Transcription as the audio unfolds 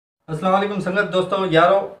अस्सलाम वालेकुम संगत दोस्तों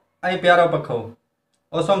यारो ऐं प्यारो पखो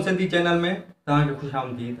ओसम सिंधी चैनल में तव्हांखे खुश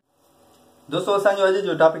आमदीद। दोस्तों असांजो अॼु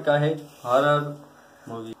जो टॉपिक आहे हॉरर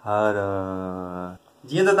मूवी। हॉरर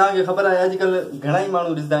जीअं त तव्हांखे ख़बर आहे अॼुकल्ह घणा ई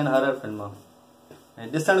माण्हू ॾिसंदा आहिनि हॉरर फिल्म ऐं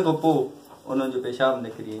ॾिसण खां पोइ उन्हनि जो पेशाब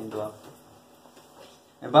निकिरी ईंदो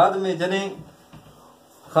आहे ऐं बाद में जॾहिं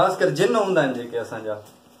ख़ासि करे जिन हूंदा आहिनि जेके असांजा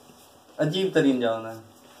अजीब तरीन जा हूंदा आहिनि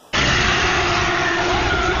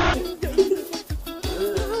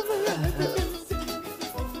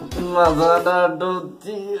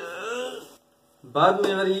बाद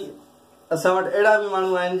में वरी असां वटि अहिड़ा बि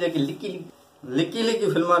माण्हू आहिनि जेके लिकी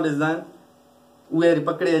फिल्मा ॾिसंदा आहिनि उहे वरी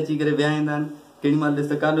पकड़े अची करे विहाईंदा आहिनि केॾी महिल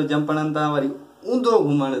ॾिस काॾो जंप हणनि था वरी ऊंधो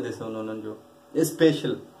घुमण ॾिसो उन्हनि जो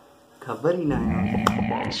स्पेशल ख़बर ई न आहे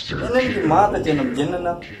इन्हनि खे मां त चवंदुमि जिन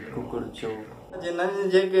न कुकुड़ छो जिन्हनि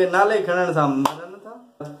जेके नाले खणण सां मरनि था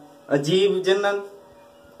अजीब जिन्हनि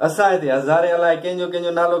असां हिते हज़ारे अलाए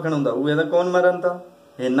कंहिंजो नालो खणूं था उहे त कोन मरनि था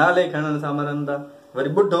हे नाले खणण सां मरनि था वरी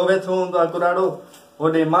बुढो वेठो हूंदो आहे कुराड़ो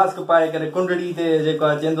ओॾे मास्क पाए करे कुंडड़ी ते जेको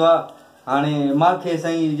आहे चवंदो आहे हाणे मूंखे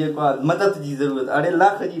साईं जेको आहे मदद जी ज़रूरत अड़े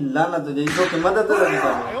लाख जी लानत हुजे तोखे मदद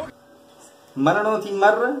मरणो थी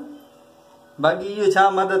मर बाक़ी इहो छा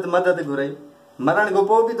मदद घुराई मरण खां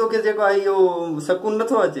पोइ बि तोखे जेको आहे इहो सकून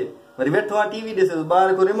नथो अचे वरी वेठो आहे टीवी ॾिसे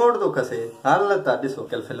ॿार को रिमोट थो खसे हालत आहे ॾिसो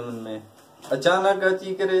कल फिल्मुनि में अचानक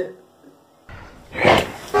अची करे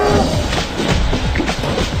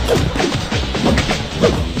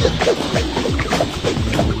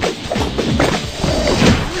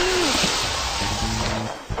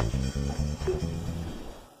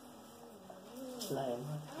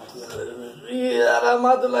यार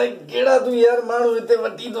मां तो लाइक केड़ा तू यार मानू इते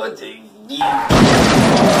वटी तो अचे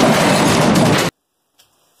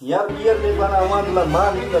यार बियर दे पाना मां तो मां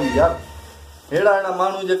निकम यार एड़ा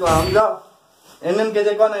मानू जेको हमजा इनन के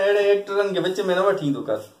जेको ना एड़े एक्टरन के विच में न वठी दो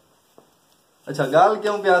कर अच्छा गाल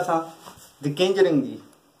क्यों पे असा द कंजरिंग जी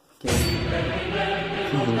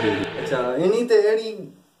अच्छा इनी ते एड़ी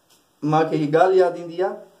मां के गाल याद इंदी आ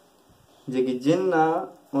जेकी जिन आ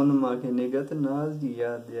उन मां के निगत नाज जी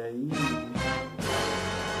याद आई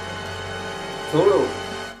थोड़ो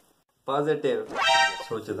पॉजिटिव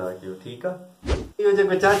सोचदा कयो ठीक आ इहो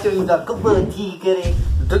जेको चाचो इंदा कब थी करे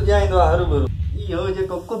दुजाइंदो हर भर इहो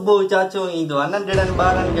जेको कुबो चाचो ईंदो आहे नंढड़नि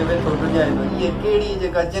ॿारनि खे वेठो दुजाइंदो इहे कहिड़ी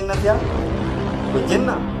जेका जिन थिया उहे जिन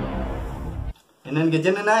इन्हनि खे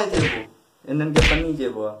जिन न आहे चइबो इन्हनि खे पनी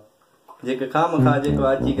चइबो आहे जेके खामखा जेको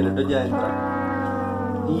अची करे दुजाइनि था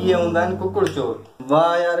इहे हूंदा आहिनि कुकुड़ चोर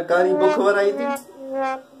वाह यार कारी बुख वराई थी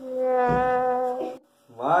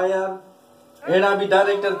वाह यार अहिड़ा बि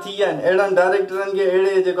डायरेक्टर थी विया आहिनि अहिड़नि डायरेक्टरनि खे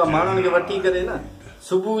अहिड़े जेको माण्हुनि खे वठी करे न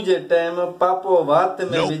सुबुह जे टाइम पापो वात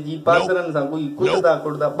में विझी पासरनि सां कोई कुटदा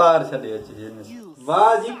ॿाहिरि छॾे अचे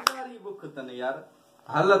वाह जी कारी बुख अथनि यार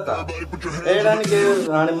हालत आहे अहिड़नि खे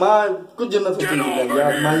हाणे मां कुझु नथो चई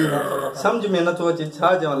यार मां सम्झ में नथो अचे छा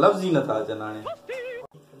चवां लफ़्ज़ ई नथा अचनि हाणे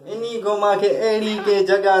इन्ही खां मूंखे अहिड़ी के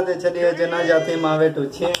जॻह ते छॾे अचनि जाते मां वेठो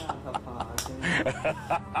छे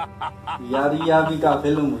यार इहा बि का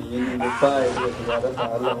फिल्म हुई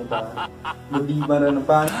बुढ़ी मरनि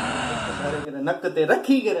पाणी नक ते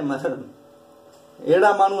रखी करे मरनि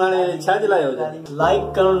अहिड़ा माण्हू हाणे छा जे लाइ हुजनि लाइक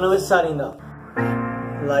करणु न विसारींदा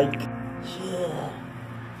लाइक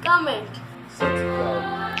कमेंट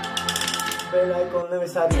बेल आइकॉन न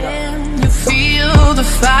विसारींदा You feel the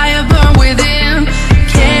fire burn within.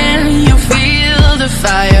 Can you feel the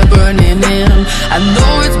fire burning in? I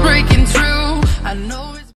know it's breaking through.